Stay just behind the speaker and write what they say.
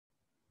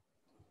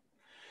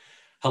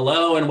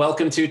Hello and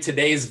welcome to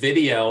today's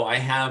video. I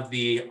have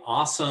the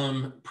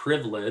awesome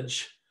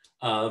privilege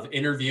of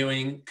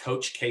interviewing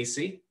Coach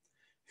Kacey,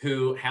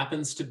 who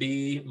happens to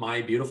be my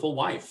beautiful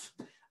wife.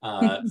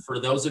 For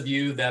those of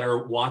you that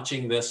are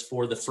watching this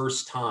for the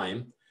first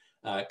time,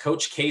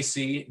 Coach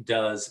Kacey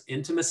does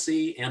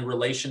intimacy and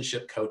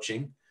relationship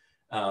coaching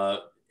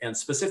and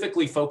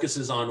specifically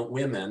focuses on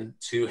women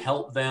to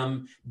help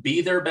them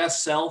be their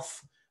best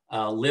self,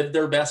 live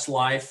their best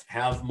life,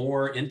 have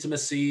more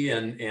intimacy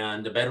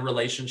and a better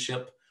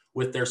relationship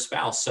with their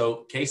spouse.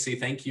 So Kacey,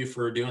 thank you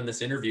for doing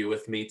this interview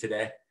with me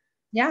today.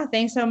 Yeah,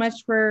 thanks so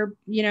much for,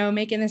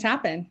 making this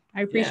happen.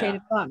 I appreciate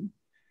it a lot.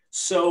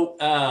 So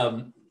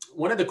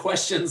one of the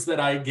questions that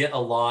I get a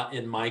lot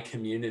in my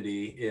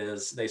community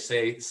is they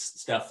say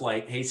stuff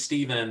like, hey,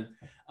 Stephen,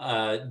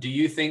 do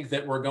you think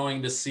that we're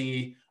going to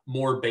see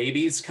more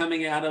babies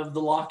coming out of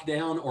the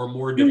lockdown or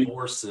more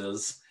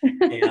divorces?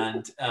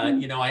 And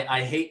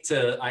I hate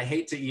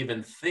to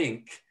even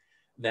think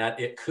that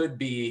it could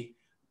be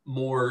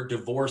more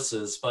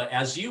divorces, but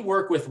as you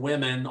work with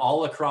women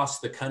all across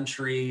the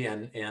country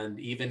and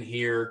even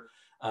here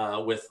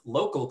with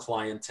local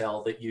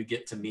clientele that you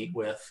get to meet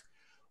with,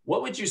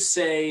 what would you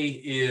say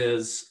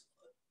is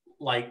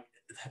like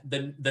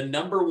the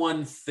number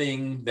one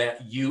thing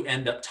that you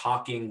end up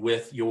talking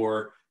with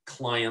your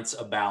clients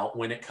about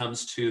when it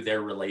comes to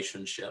their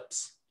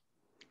relationships?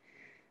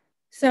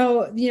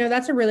 So,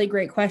 that's a really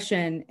great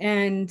question.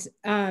 And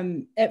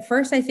at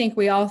first, I think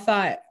we all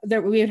thought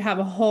that we would have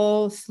a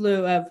whole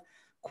slew of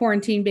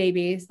quarantine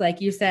babies, like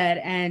you said,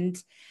 and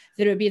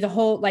that it would be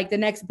the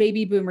next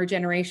baby boomer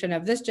generation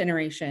of this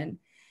generation.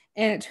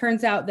 And it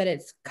turns out that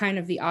it's kind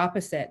of the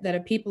opposite,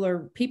 that people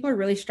are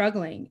really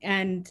struggling.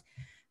 And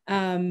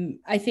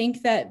I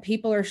think that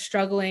people are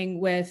struggling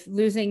with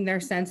losing their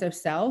sense of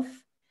self.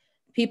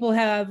 People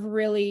have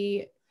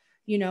really,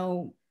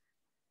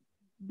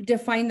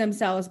 define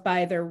themselves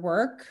by their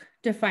work,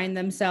 define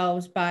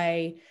themselves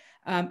by,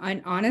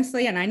 and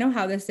honestly, and I know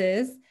how this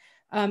is,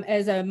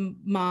 as a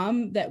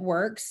mom that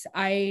works,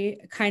 I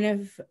kind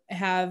of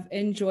have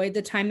enjoyed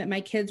the time that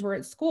my kids were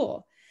at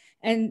school.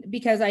 And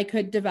because I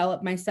could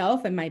develop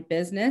myself and my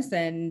business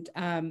and,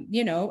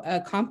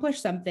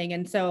 accomplish something.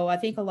 And so I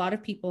think a lot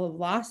of people have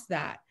lost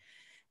that.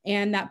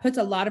 And that puts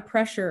a lot of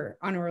pressure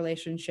on a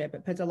relationship.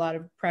 It puts a lot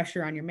of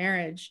pressure on your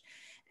marriage.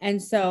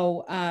 And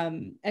so,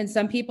 and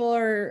some people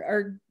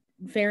are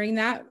faring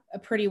that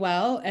pretty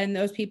well. And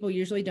those people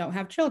usually don't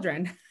have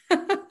children.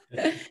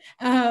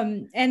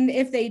 And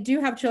if they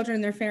do have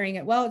children, they're faring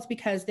it well. It's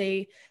because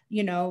they've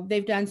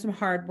done some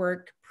hard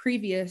work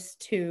previous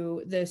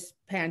to this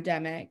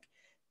pandemic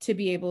to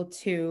be able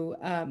to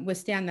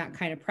withstand that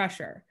kind of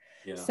pressure.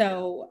 Yeah.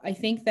 So I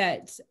think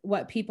that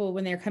what people,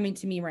 when they're coming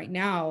to me right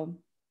now,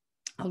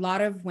 a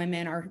lot of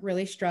women are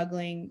really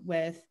struggling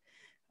with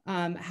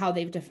how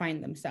they've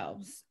defined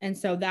themselves. And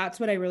so that's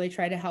what I really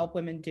try to help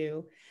women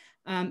do.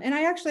 And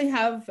I actually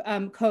have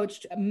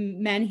coached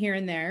men here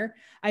and there.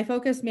 I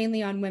focus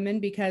mainly on women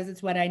because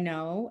it's what I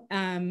know.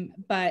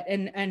 But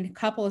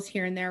couples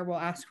here and there will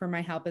ask for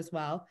my help as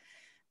well.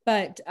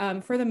 But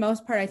for the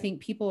most part, I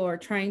think people are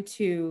trying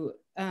to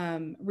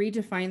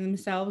redefine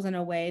themselves in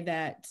a way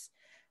that,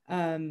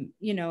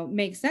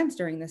 makes sense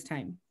during this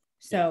time.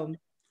 So, yeah.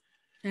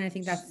 And I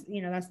think that's,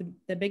 that's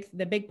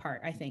the big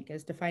part, I think,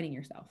 is defining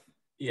yourself.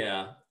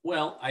 Yeah.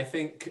 Well, I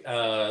think,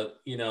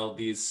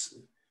 these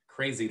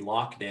crazy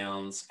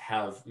lockdowns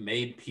have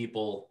made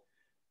people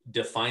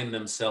define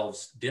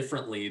themselves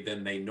differently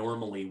than they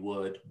normally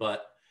would.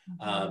 But,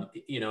 and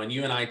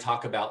you and I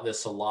talk about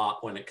this a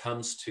lot when it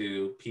comes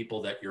to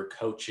people that you're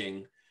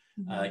coaching.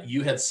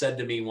 You had said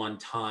to me one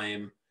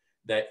time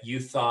that you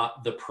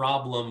thought the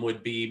problem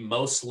would be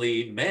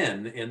mostly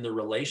men in the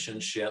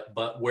relationship,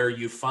 but where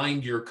you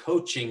find your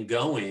coaching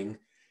going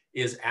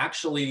is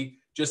actually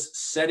just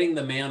setting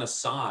the man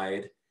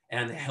aside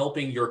and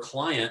helping your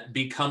client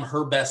become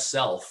her best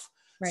self.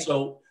 Right.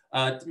 So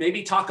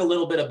maybe talk a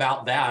little bit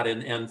about that.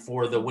 And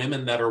for the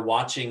women that are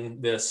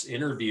watching this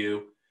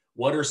interview,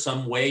 what are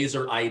some ways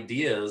or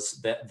ideas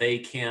that they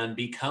can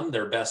become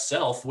their best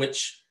self,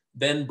 which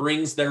then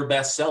brings their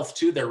best self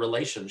to their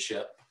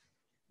relationship?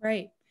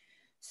 Right.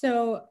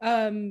 So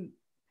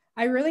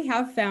I really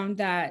have found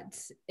that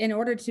in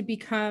order to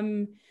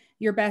become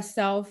your best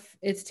self,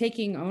 it's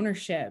taking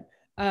ownership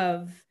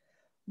of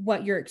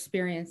what you're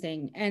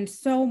experiencing. And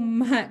so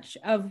much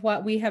of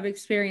what we have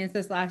experienced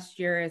this last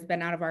year has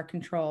been out of our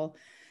control.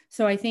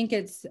 So I think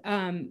it's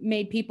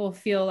made people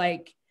feel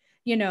like,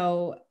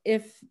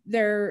 if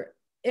their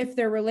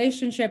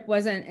relationship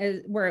wasn't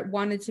where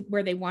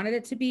they wanted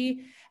it to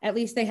be, at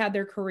least they had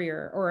their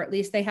career, or at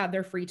least they had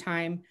their free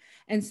time.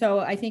 And so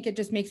I think it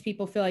just makes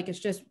people feel like it's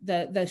just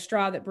the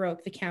straw that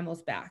broke the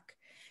camel's back.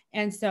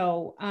 And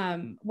so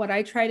what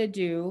I try to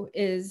do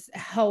is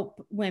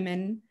help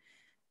women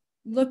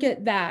look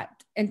at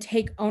that and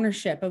take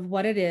ownership of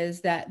what it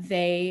is that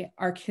they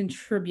are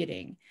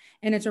contributing.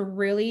 And it's a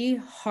really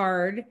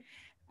hard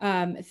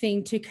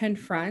thing to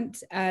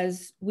confront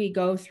as we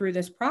go through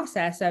this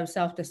process of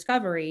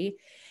self-discovery.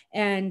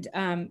 And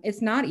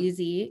it's not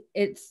easy.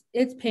 It's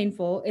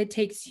painful. It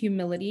takes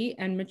humility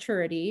and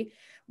maturity,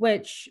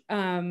 which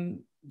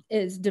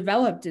is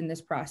developed in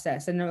this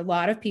process. And a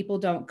lot of people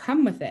don't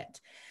come with it.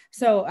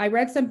 So I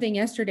read something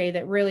yesterday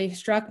that really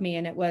struck me,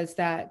 and it was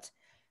that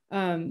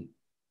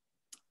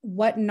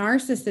what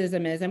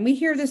narcissism is. And we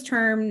hear this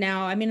term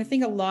now. I mean, I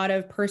think a lot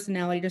of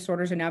personality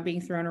disorders are now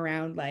being thrown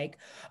around like,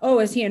 oh,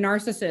 is he a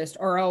narcissist?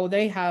 Or, oh,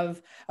 they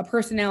have a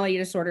personality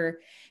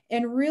disorder.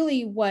 And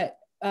really what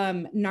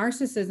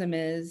narcissism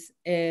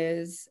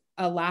is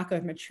a lack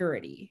of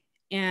maturity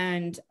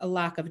and a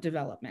lack of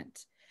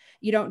development.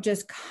 You don't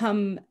just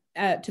come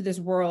to this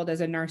world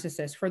as a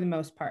narcissist for the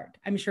most part.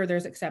 I'm sure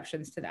there's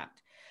exceptions to that.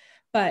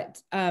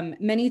 But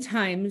many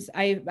times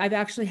I've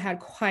actually had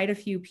quite a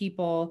few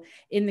people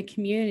in the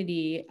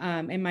community,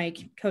 in my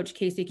Coach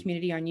Kacey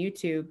community on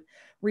YouTube,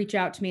 reach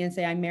out to me and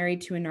say, I'm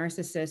married to a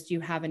narcissist. Do you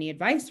have any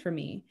advice for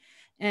me?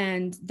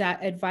 And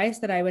that advice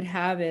that I would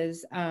have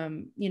is,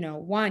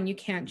 one, you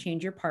can't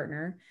change your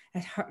partner,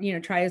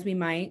 try as we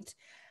might.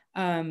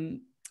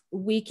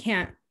 We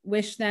can't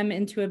wish them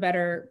into a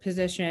better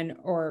position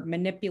or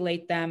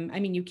manipulate them. I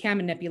mean, you can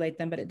manipulate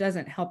them, but it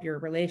doesn't help your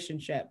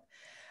relationship.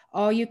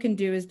 All you can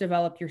do is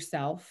develop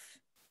yourself.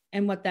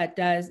 And what that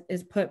does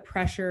is put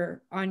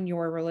pressure on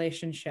your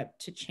relationship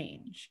to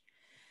change.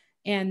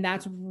 And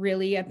that's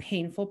really a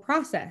painful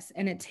process.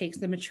 And it takes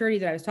the maturity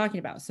that I was talking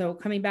about. So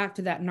coming back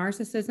to that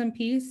narcissism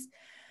piece,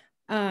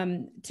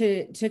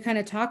 to kind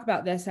of talk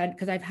about this,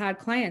 because I've had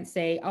clients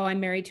say, oh, I'm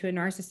married to a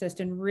narcissist.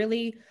 And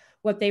really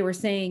what they were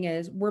saying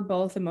is we're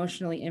both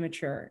emotionally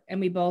immature and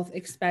we both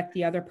expect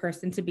the other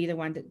person to be the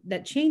one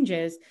that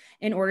changes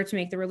in order to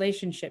make the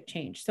relationship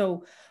change.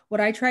 So what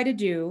I try to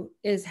do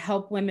is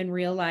help women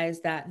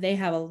realize that they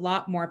have a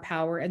lot more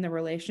power in the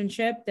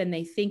relationship than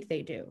they think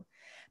they do.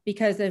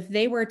 Because if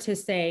they were to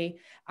say,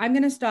 I'm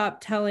going to stop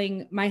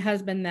telling my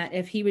husband that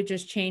if he would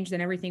just change,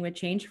 then everything would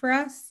change for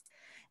us,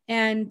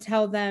 and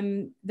tell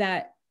them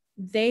that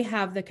they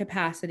have the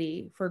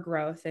capacity for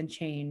growth and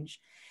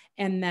change.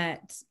 And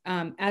that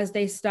as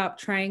they stop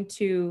trying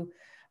to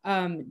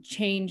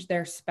change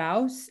their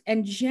spouse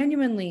and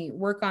genuinely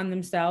work on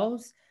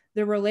themselves,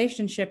 the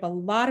relationship a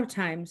lot of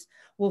times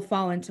will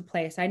fall into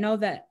place. I know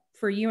that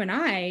for you and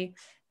I,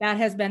 that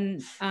has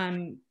been,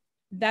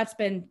 that's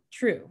been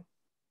true.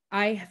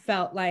 I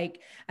felt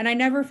like, and I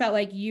never felt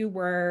like you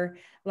were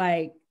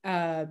like,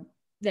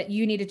 that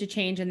you needed to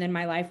change and then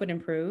my life would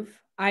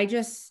improve. I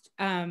just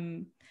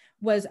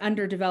was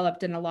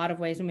underdeveloped in a lot of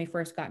ways when we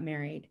first got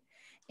married.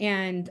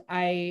 And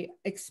I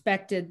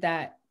expected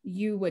that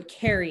you would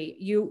carry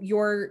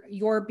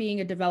your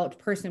being a developed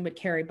person would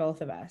carry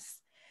both of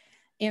us.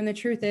 And the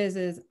truth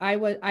is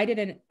I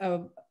didn't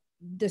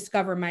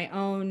discover my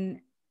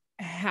own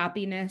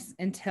happiness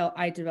until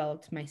I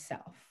developed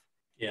myself.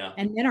 Yeah.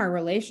 And then our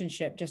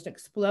relationship just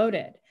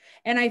exploded.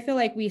 And I feel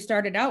like we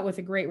started out with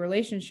a great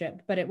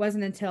relationship, but it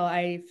wasn't until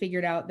I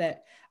figured out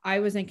that I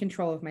was in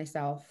control of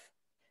myself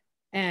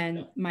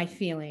and my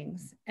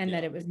feelings, and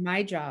that it was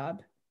my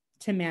job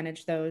to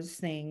manage those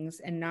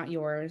things and not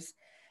yours,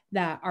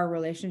 that our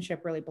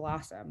relationship really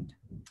blossomed.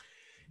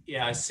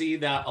 Yeah, I see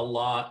that a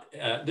lot.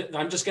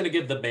 I'm just going to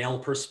give the male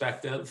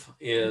perspective.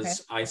 Okay.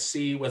 I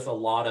see with a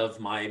lot of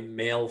my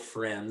male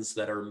friends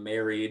that are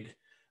married,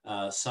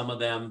 some of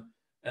them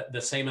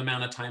the same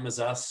amount of time as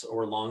us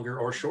or longer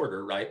or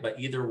shorter, right? But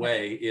either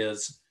way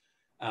is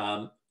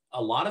a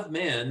lot of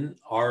men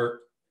are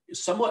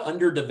somewhat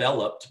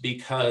underdeveloped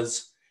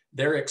because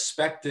they're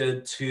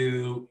expected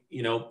to,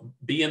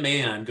 be a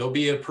man, go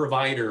be a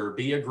provider,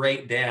 be a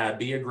great dad,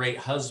 be a great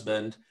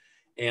husband.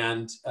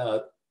 And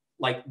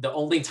like the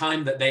only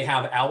time that they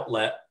have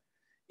outlet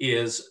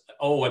is,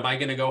 oh, am I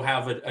going to go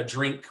have a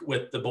drink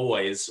with the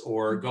boys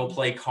or go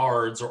play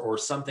cards or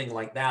something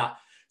like that?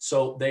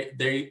 So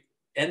they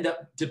end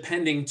up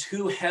depending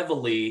too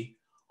heavily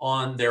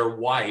on their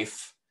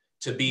wife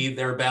to be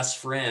their best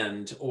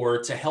friend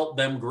or to help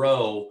them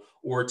grow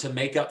or to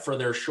make up for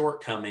their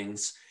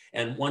shortcomings.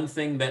 And one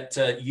thing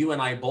that you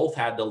and I both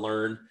had to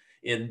learn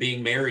in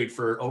being married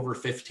for over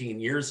 15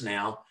 years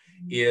now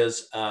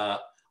is I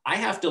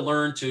have to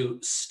learn to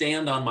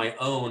stand on my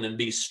own and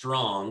be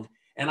strong.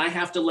 And I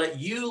have to let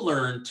you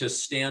learn to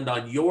stand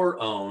on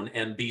your own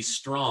and be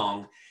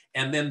strong.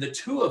 And then the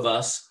two of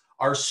us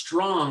are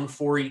strong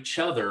for each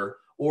other.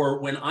 Or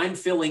when I'm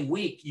feeling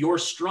weak, you're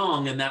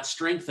strong and that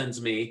strengthens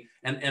me,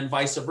 and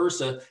vice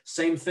versa.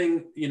 Same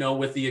thing,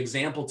 with the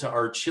example to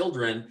our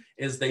children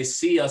is they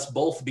see us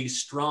both be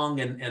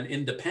strong and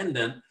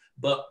independent,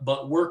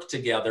 but work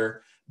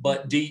together.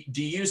 But do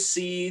you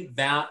see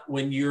that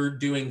when you're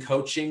doing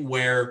coaching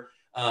where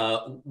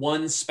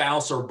one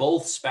spouse or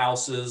both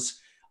spouses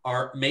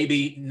are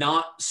maybe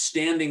not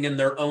standing in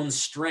their own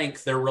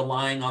strength, they're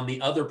relying on the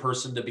other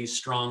person to be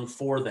strong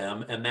for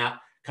them, and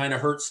that kind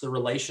of hurts the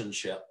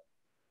relationship?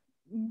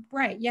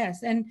 Right.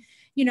 Yes. And,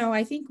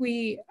 I think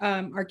we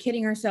are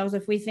kidding ourselves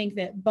if we think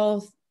that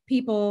both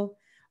people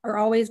are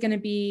always going to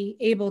be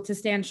able to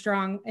stand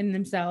strong in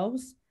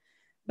themselves.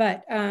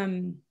 But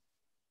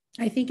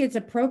I think it's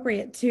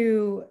appropriate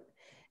to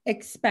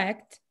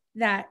expect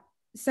that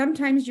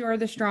sometimes you're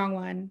the strong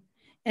one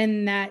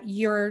and that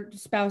your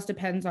spouse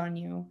depends on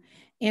you.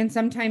 And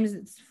sometimes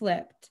it's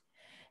flipped.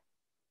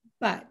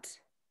 But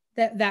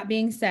that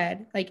being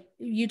said, like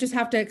you just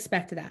have to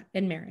expect that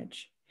in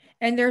marriage.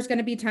 And there's going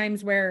to be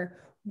times where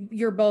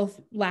you're both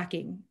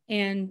lacking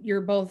and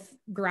you're both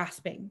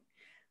grasping.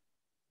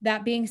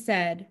 That being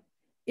said,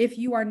 if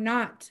you are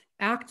not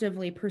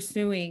actively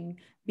pursuing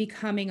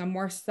becoming a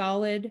more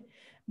solid,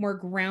 more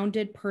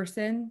grounded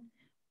person,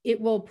 it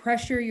will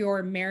pressure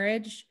your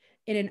marriage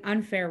in an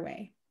unfair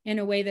way, in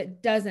a way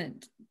that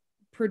doesn't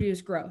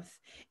produce growth.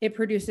 It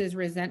produces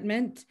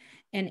resentment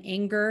and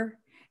anger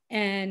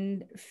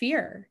and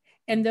fear.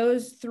 And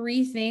those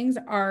three things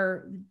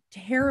are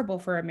terrible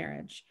for a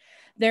marriage.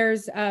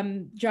 There's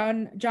John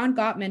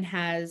Gottman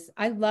has,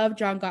 I love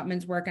John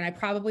Gottman's work, and I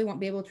probably won't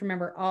be able to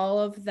remember all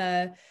of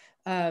the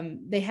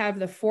they have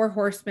the four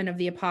horsemen of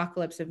the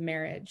apocalypse of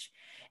marriage,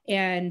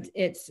 and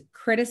it's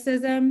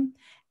criticism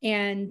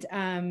and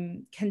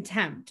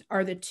contempt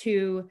are the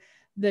two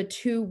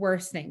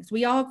worst things.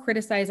 We all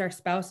criticize our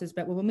spouses,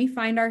 but when we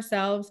find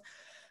ourselves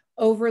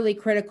overly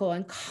critical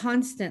and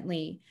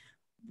constantly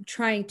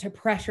trying to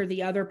pressure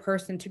the other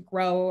person to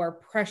grow or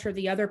pressure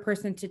the other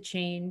person to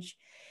change,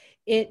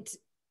 it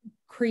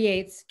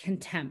creates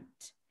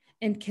contempt.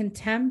 And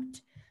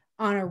contempt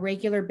on a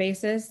regular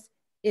basis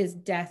is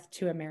death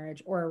to a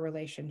marriage or a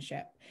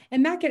relationship.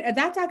 And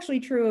that's actually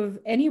true of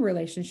any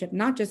relationship,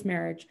 not just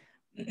marriage,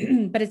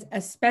 but it's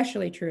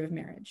especially true of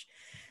marriage.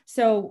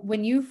 So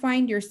when you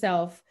find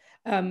yourself,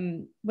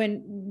 when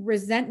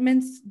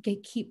resentments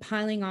keep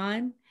piling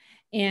on,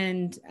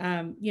 and,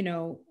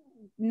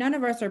 none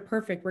of us are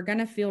perfect. We're going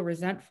to feel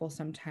resentful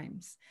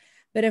sometimes.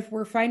 But if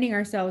we're finding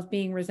ourselves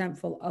being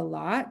resentful a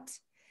lot,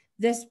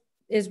 this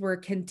is where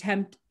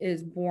contempt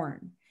is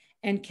born.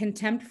 And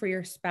contempt for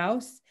your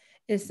spouse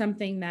is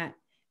something that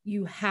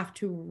you have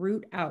to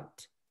root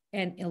out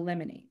and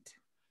eliminate.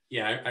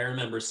 Yeah, I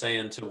remember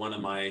saying to one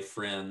of my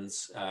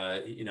friends,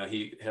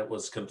 he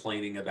was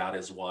complaining about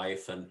his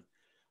wife, and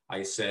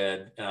I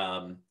said,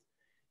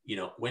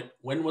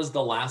 when was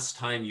the last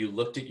time you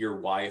looked at your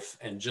wife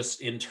and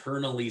just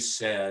internally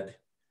said,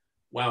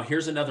 wow,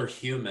 here's another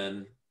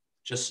human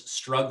just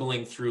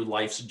struggling through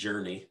life's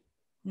journey,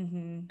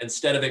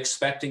 instead of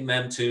expecting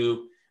them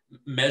to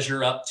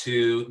measure up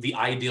to the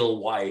ideal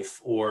wife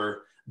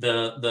or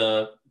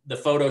the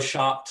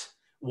photoshopped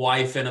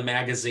wife in a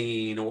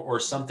magazine or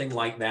something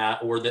like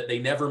that, or that they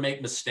never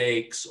make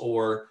mistakes,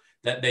 or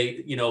that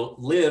they,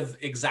 live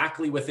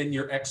exactly within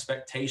your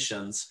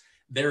expectations.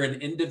 They're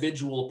an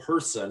individual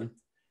person,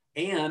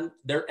 and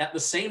they're at the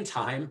same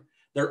time,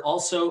 they're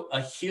also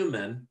a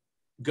human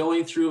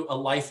going through a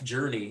life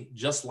journey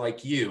just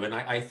like you. And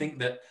I think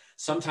that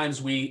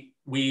sometimes we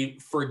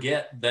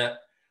forget that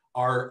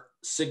our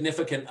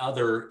significant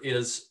other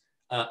is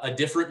a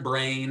different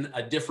brain,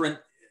 a different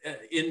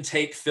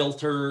intake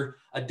filter,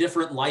 a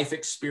different life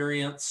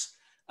experience.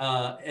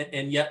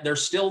 And yet they're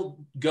still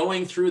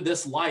going through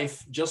this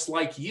life just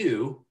like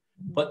you,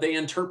 but they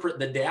interpret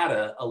the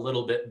data a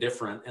little bit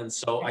different. And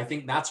so I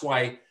think that's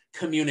why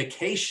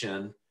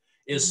communication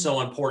is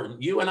so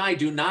important. You and I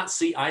do not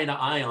see eye to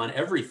eye on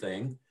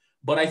everything,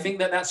 but I think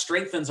that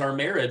strengthens our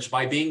marriage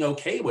by being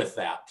okay with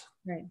that.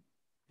 Right.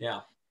 Yeah.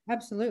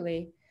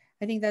 Absolutely.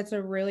 I think that's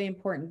a really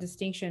important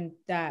distinction,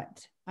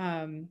 that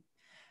when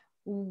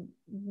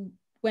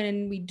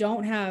we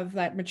don't have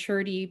that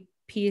maturity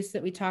piece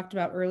that we talked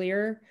about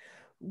earlier,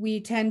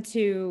 we tend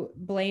to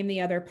blame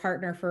the other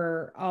partner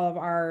for all of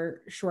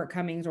our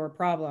shortcomings or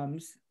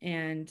problems.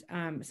 And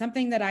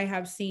something that I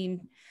have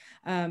seen,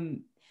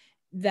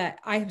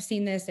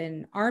 this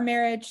in our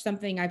marriage,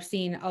 something I've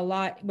seen a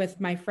lot with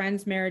my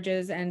friends'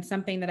 marriages, and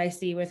something that I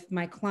see with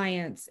my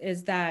clients,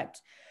 is that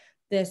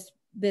this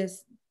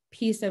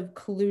piece of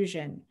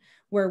collusion,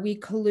 where we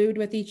collude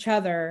with each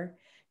other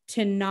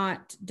to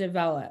not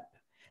develop.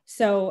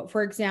 So,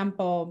 for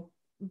example,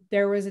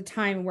 there was a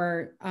time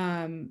where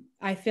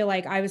I feel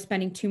like I was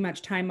spending too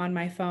much time on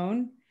my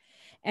phone,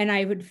 and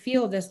I would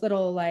feel this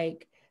little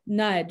like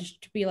nudge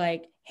to be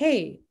like,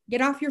 hey,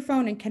 get off your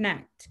phone and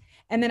connect.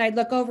 And then I'd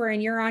look over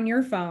and you're on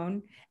your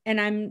phone, and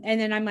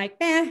then I'm like,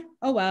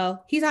 oh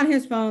well, he's on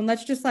his phone.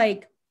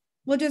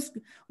 We'll just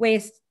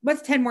waste,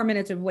 what's 10 more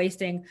minutes of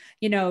wasting,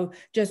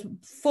 just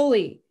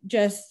fully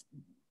just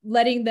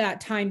letting that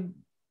time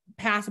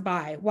pass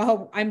by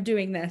while I'm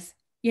doing this,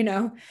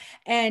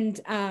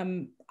 and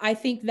I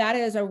think that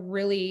is a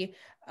really,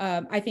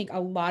 I think a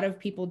lot of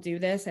people do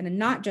this, and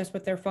not just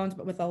with their phones,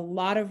 but with a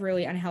lot of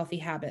really unhealthy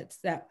habits,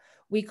 that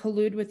we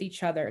collude with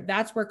each other.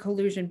 That's where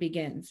collusion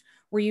begins,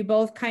 where you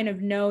both kind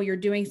of know you're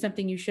doing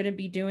something you shouldn't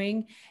be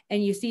doing,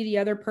 and you see the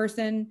other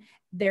person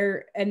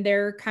there, and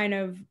they're kind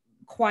of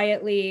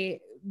quietly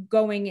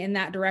going in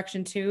that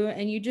direction too.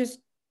 And you just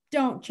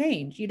don't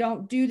change. You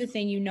don't do the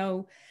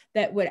thing,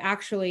 that would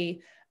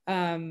actually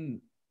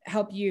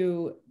help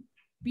you,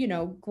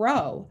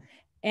 grow.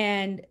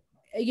 And,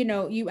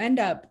 you end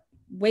up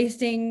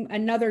wasting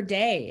another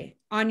day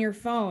on your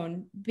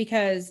phone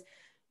because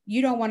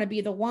you don't want to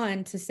be the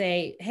one to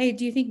say, hey,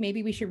 do you think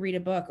maybe we should read a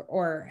book?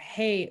 Or,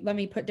 hey, let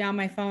me put down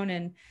my phone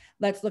and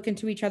let's look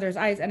into each other's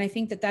eyes. And I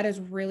think that that is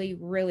really,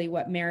 really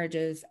what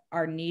marriages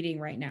are needing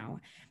right now.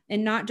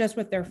 And not just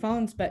with their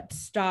phones, but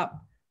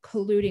stop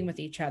colluding with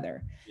each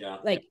other. Yeah.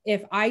 Like,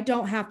 if I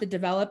don't have to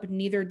develop,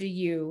 neither do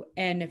you.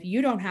 And if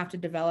you don't have to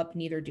develop,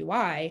 neither do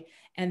I.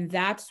 And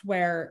that's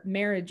where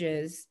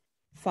marriages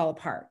fall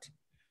apart.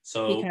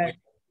 So Because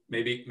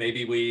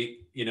maybe we,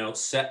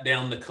 set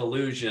down the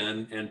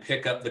collusion and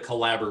pick up the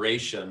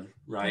collaboration,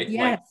 right? Like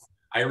yes,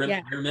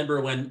 yeah, I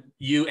remember when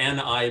you and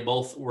I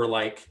both were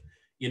like,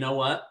 you know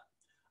what?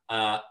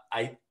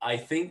 I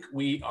think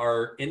we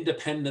are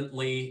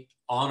independently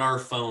on our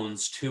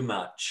phones too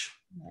much.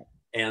 right.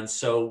 And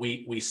so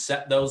we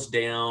set those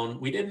down.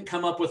 We didn't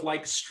come up with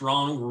like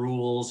strong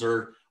rules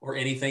or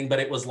anything, but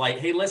it was like,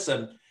 hey,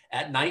 listen,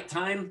 at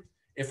nighttime,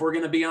 if we're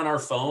going to be on our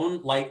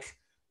phone, like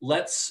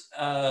let's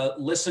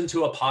listen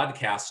to a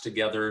podcast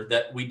together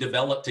that we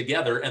developed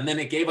together. And then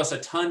it gave us a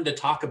ton to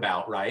talk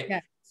about, right?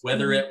 Yes.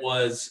 Whether Mhm. it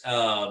was,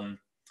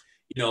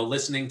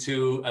 listening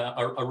to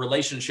a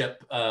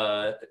relationship,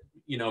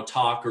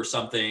 talk or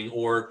something,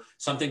 or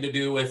something to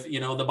do with,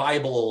 the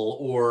Bible,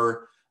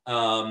 or,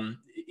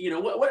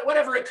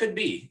 whatever it could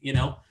be,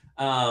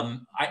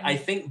 I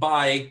think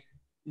by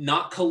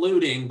not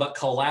colluding, but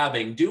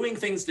collabing, doing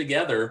things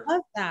together.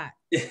 Love that.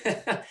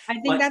 I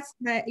think Like, that's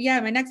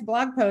my next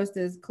blog post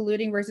is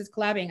colluding versus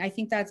collabing. I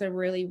think that's a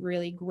really,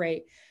 really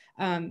great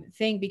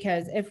thing,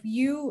 because if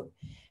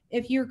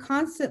you're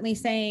constantly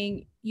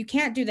saying you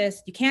can't do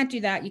this, you can't do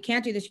that, you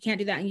can't do this, you can't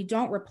do that, and you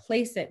don't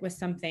replace it with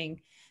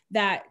something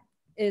that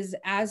is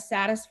as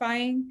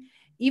satisfying,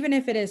 even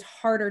if it is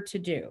harder to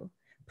do.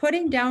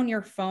 Putting down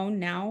your phone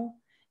now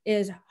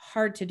is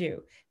hard to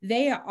do.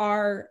 There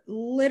are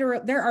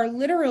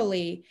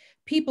literally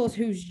people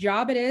whose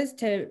job it is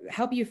to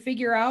help you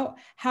figure out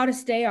how to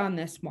stay on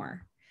this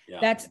more. yeah,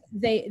 That's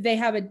they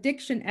have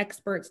addiction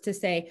experts to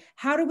say,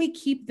 how do we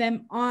keep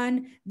them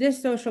on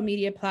this social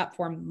media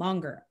platform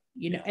longer?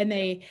 yeah, And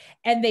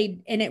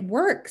it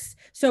works.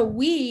 So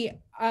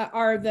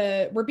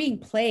we're being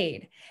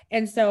played.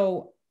 And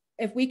so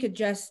if we could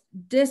just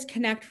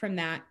disconnect from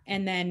that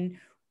and then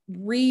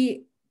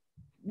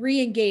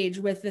re-engage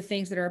with the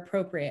things that are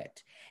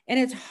appropriate. And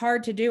it's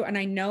hard to do. And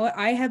I know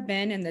I have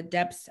been in the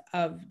depths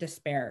of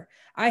despair.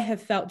 I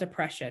have felt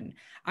depression.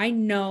 I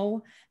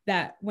know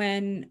that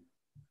when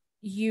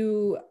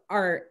you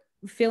are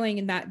feeling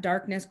in that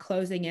darkness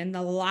closing in,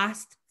 the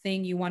last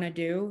thing you want to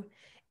do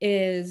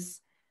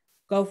is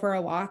go for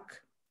a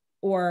walk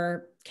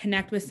or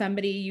connect with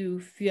somebody you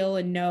feel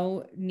and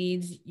know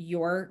needs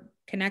your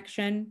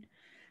connection.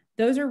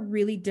 Those are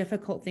really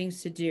difficult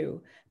things to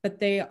do, but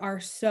they are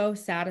so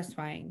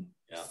satisfying.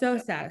 yeah. So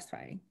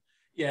satisfying.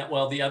 Yeah,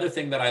 well, the other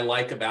thing that I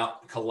like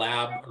about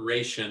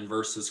collaboration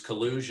versus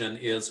collusion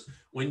is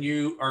when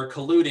you are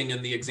colluding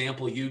in the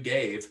example you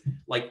gave,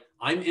 like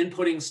I'm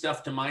inputting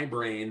stuff to my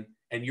brain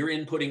and you're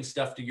inputting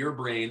stuff to your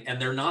brain,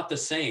 and they're not the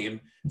same.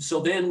 So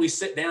then we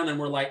sit down and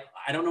we're like,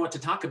 I don't know what to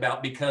talk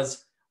about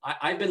because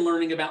I've been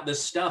learning about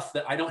this stuff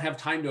that I don't have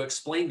time to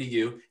explain to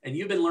you. And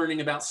you've been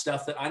learning about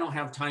stuff that I don't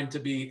have time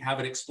to have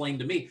it explained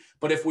to me.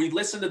 But if we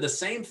listen to the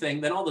same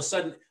thing, then all of a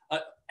sudden,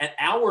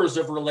 hours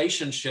of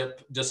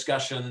relationship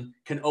discussion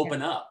can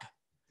open up,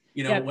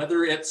 Yep.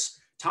 whether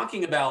it's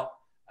talking about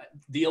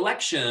the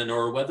election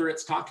or whether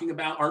it's talking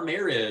about our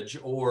marriage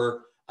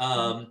or,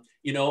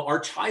 our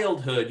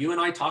childhood. You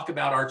and I talk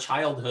about our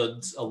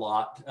childhoods a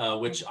lot,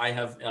 which I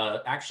have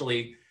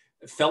actually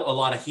felt a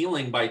lot of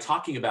healing by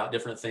talking about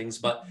different things,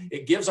 but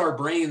it gives our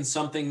brains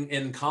something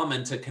in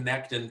common to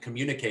connect and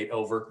communicate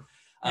over.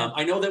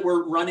 I know that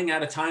we're running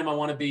out of time. I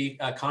want to be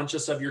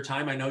conscious of your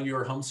time. I know you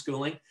are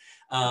homeschooling.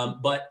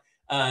 But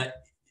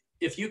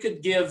if you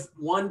could give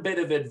one bit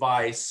of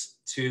advice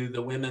to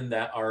the women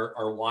that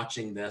are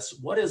watching this,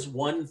 what is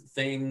one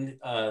thing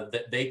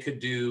that they could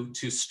do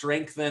to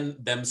strengthen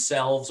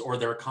themselves or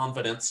their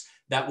confidence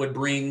that would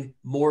bring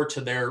more to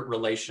their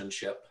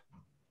relationship?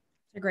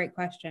 It's a great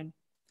question.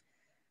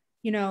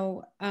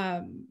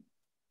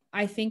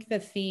 I think the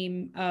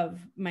theme of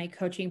my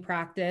coaching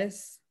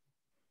practice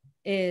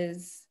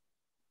is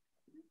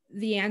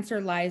the answer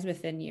lies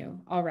within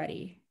you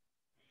already.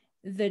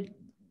 The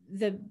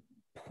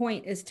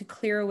point is to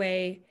clear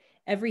away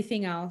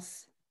everything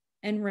else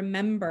and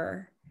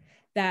remember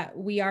that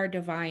we are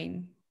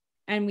divine,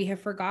 and we have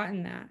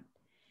forgotten that.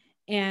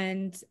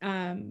 And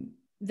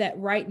that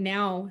right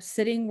now,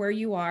 sitting where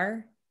you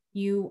are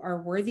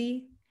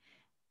worthy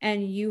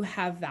and you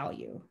have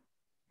value.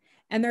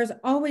 And there's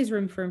always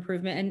room for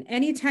improvement. And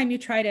anytime you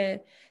try to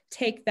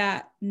take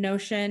that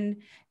notion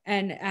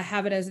and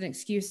have it as an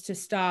excuse to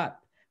stop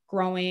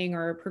growing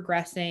or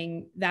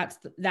progressing, that's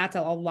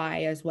a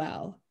lie as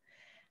well.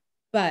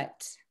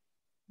 But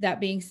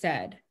that being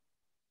said,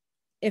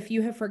 if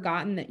you have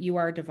forgotten that you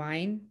are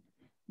divine,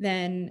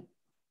 then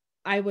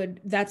I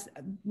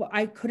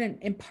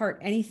couldn't impart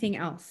anything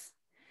else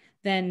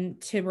than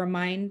to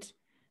remind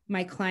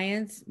my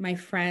clients, my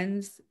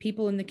friends,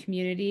 people in the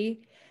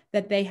community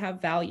that they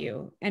have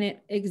value, and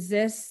it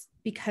exists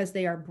because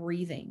they are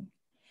breathing.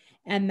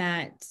 And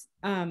that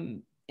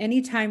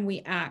anytime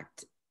we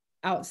act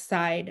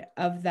outside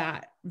of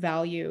that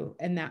value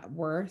and that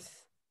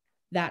worth,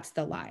 that's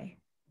the lie.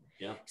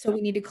 Yeah. So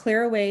we need to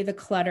clear away the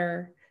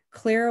clutter,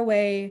 clear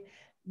away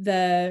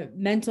the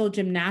mental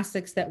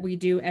gymnastics that we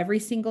do every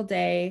single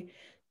day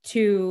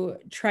to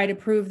try to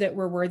prove that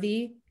we're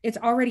worthy. It's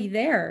already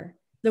there.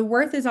 The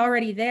worth is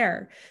already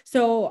there.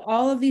 So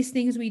all of these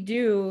things we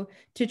do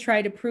to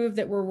try to prove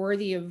that we're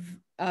worthy of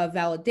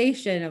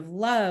validation, of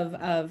love,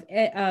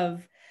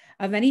 of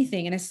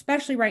anything, and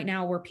especially right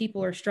now where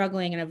people are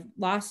struggling and have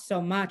lost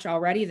so much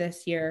already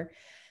this year,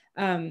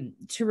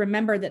 to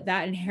remember that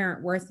that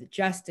inherent worth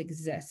just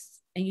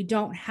exists, and you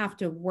don't have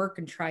to work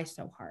and try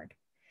so hard.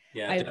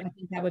 Yeah. I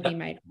think that would be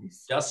my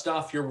advice. Dust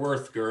off your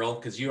worth, girl,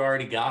 because you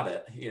already got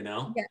it, you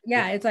know?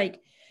 Yeah. It's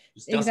like,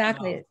 Just dust it off.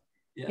 exactly.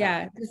 Yeah.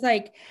 Yeah. It's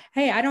like,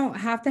 hey, I don't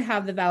have to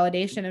have the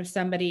validation of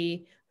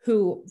somebody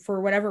who, for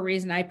whatever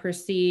reason, I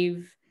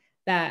perceive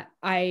that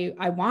I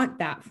want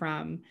that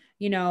from.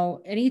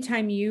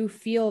 Anytime you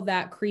feel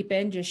that creep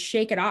in, just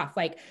shake it off.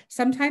 Like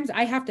sometimes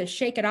I have to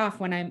shake it off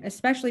when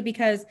especially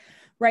because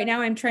right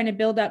now I'm trying to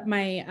build up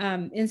my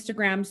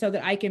Instagram so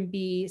that I can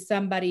be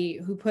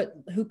somebody who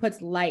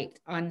puts light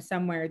on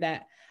somewhere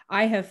that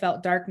I have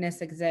felt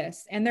darkness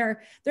exists. And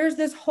there's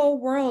this whole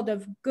world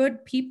of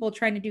good people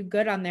trying to do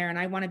good on there, and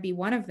I want to be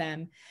one of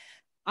them.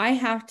 I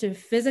have to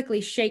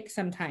physically shake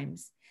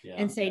sometimes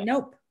and say,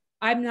 nope,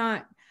 I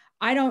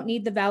don't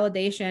need the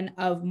validation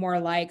of more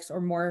likes or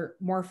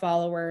more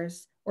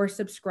followers or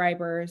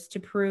subscribers to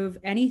prove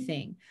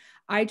anything.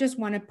 I just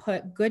want to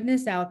put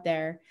goodness out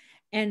there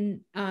and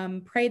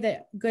pray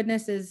that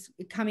goodness is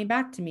coming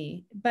back to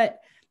me. But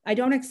I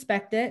don't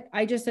expect it.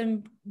 I just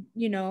am,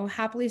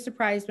 happily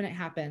surprised when it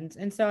happens.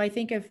 And so I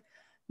think if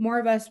more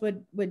of us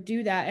would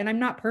do that, and I'm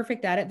not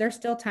perfect at it, there's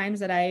still times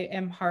that I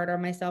am hard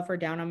on myself or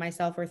down on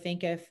myself or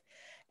think if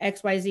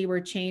XYZ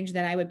were changed,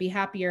 then I would be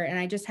happier. And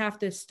I just have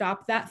to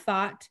stop that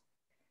thought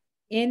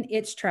in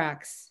its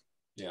tracks.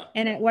 Yeah.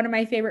 And one of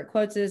my favorite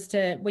quotes is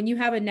when you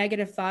have a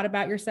negative thought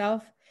about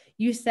yourself,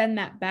 you send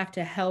that back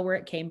to hell where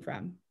it came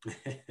from.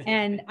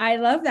 And I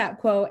love that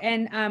quote.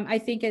 And I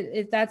think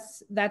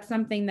that's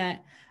something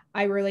that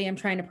I really am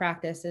trying to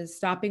practice, is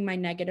stopping my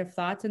negative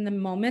thoughts. And the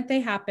moment they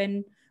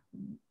happen,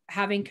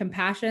 having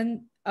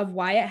compassion of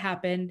why it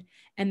happened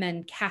and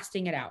then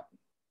casting it out.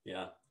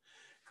 Yeah.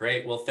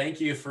 Great. Well,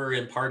 thank you for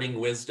imparting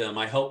wisdom.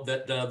 I hope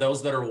that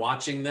those that are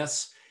watching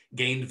this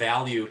gained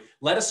value.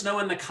 Let us know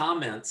in the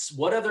comments,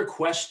 what other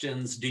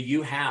questions do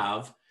you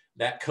have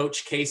that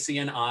Coach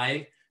Kacey and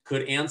I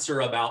could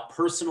answer about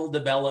personal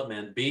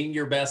development, being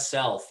your best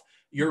self,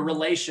 your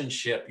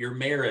relationship, your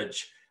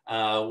marriage.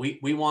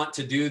 We want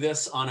to do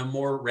this on a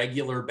more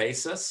regular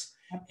basis.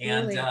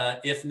 Absolutely. And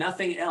if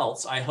nothing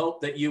else, I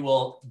hope that you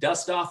will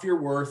dust off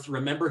your worth,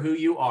 remember who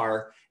you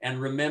are, and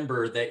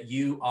remember that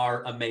you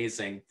are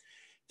amazing.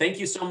 Thank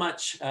you so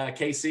much,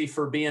 Kacey,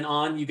 for being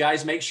on. You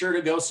guys make sure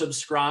to go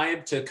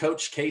subscribe to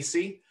Coach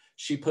Kacey.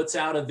 She puts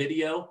out a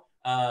video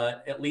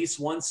at least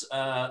once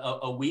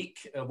a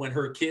week when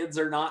her kids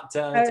are not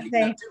taking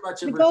up too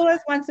much of her time. The goal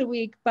is once a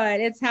week, but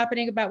it's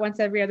happening about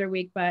once every other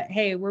week. But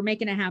hey, we're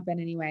making it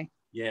happen anyway.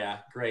 Yeah,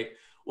 great.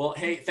 Well,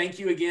 hey, thank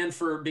you again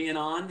for being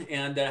on,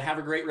 and have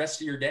a great rest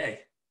of your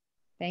day.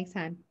 Thanks,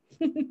 hon.